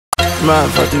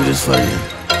Mind if I do this for you?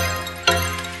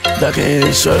 Back in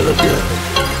here, shorty look good.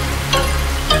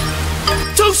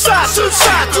 Two sides, two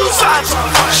sides, two sides.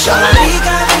 Shorty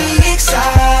got me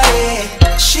excited.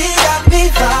 She got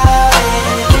me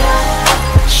vibing.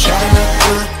 Shorty look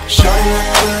good, shorty look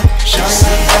good, shorty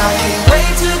look good. I can't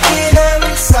wait to get her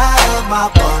inside of my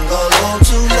bungalow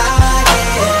tonight.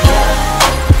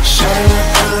 Yeah. Shorty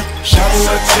look good, shorty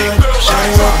look good,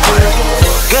 shorty look good.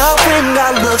 Girlfriend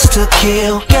got looks to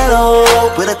kill. Hello,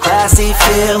 with a classy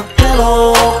feel.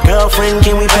 Hello, girlfriend,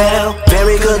 can we bail?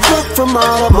 Very good look from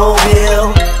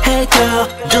automobile. Hey girl,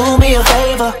 do me a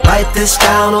favor, write this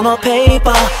down on a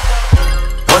paper.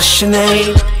 What's your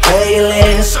name? Where you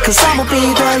live? Cause I'ma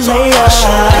be there later. She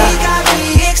got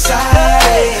me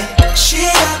excited.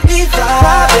 She got me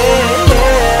vibing.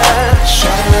 Yeah.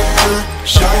 Shawty look good,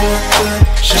 shawty look good,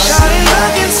 shawty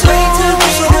looking sweet to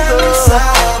me.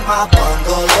 Inside of my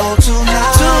bungalow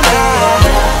tonight.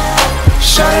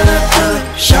 Shawty look good,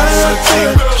 shawty look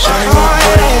good, shawty look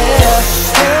good.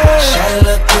 Shawty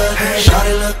look good,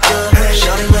 shawty look good,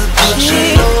 shawty look good.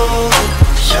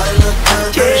 Shawty look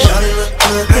good, shawty look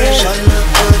good, shawty look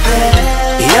good.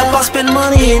 Yep, I spend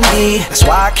money indeed. That's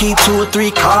why I keep 2 or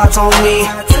 3 cards on me.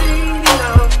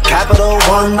 Capital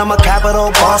One, I'm a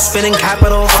capital boss, spending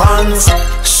capital funds.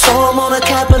 So I'm on a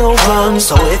capital run.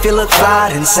 So if you look fly,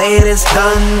 then say it is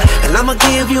done. And I'ma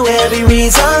give you every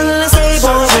reason. Let's say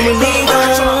boys when we leave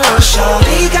them.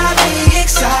 Shawty got me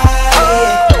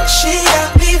excited. She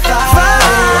got me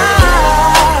vibing.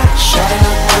 Shawty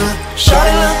look good,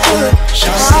 shawty look good,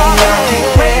 shawty I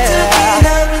can't wait to get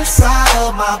her inside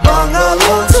of my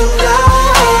bungalow tonight.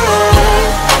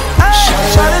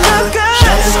 Shawty look good,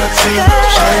 shawty look good,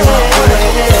 shawty look good.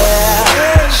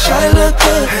 Shawty look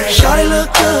good, shawty look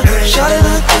good, shawty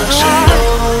look good,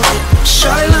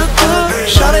 shawty look good,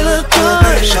 shawty look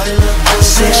good, shawty look good.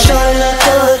 Say shawty look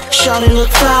good, shawty look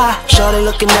fly. Shawty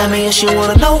looking at me and she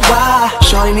wanna know why.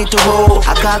 Shawty need to roll,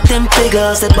 I got them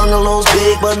figures. That bungalow's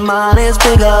big but mine is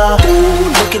bigger. Ooh,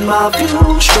 look at my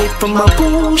view, straight from my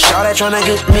pool. Shawty tryna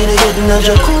get me to get in the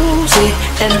jacuzzi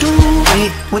and do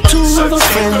me with 2 of her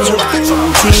friends with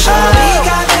booty. Shawty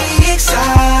got me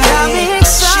excited,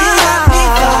 she got me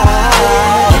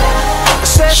vibing. I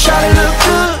said shawty look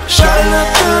good, shawty look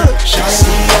good,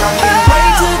 shawty I can't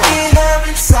wait to get her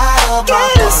inside of my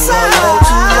bungalow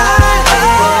tonight.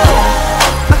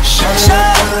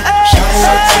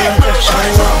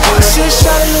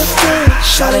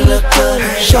 Shawty look good, shawty look good,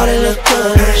 shawty look good,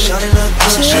 shawty look good,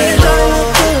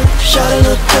 shawty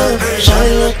look good,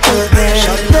 shawty look good,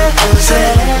 shawty look good.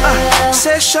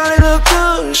 Said shawty look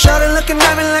good, shawty looking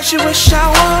at me like she wish I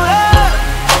would.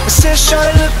 I said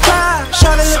shawty look fly,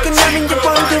 shawty looking at me you're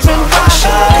wondering why.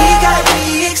 Shawty got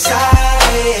me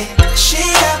excited, she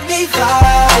got me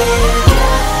vibing.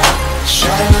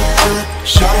 Shawty look good,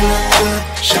 shawty look good,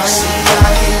 shawty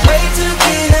I can't wait to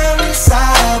get her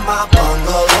inside of my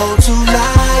bungalow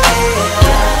tonight.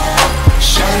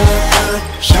 Shawty look good,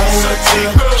 shawty look good,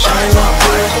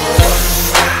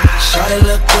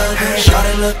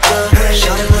 shawty look good,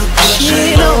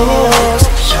 she knows.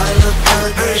 Shawty look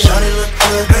good, shawty look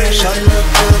good, shawty look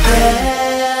good.